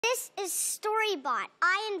This is Storybot.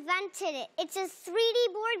 I invented it. It's a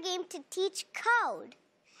 3D board game to teach code.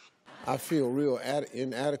 I feel real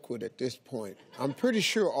inadequate at this point. I'm pretty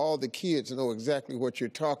sure all the kids know exactly what you're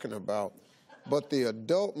talking about, but the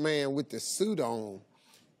adult man with the suit on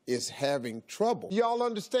is having trouble. Y'all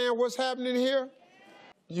understand what's happening here?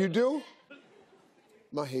 You do?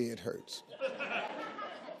 My head hurts.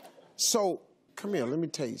 So, come here, let me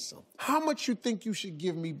tell you something. How much you think you should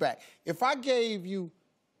give me back? If I gave you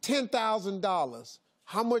 $10,000,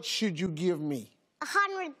 how much should you give me?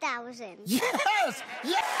 100,000. Yes!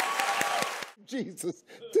 Yes! Jesus,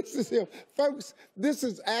 this is him. Folks, this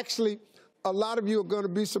is actually, a lot of you are going to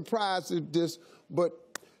be surprised at this, but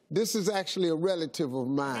this is actually a relative of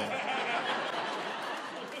mine.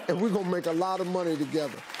 And we're going to make a lot of money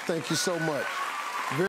together. Thank you so much.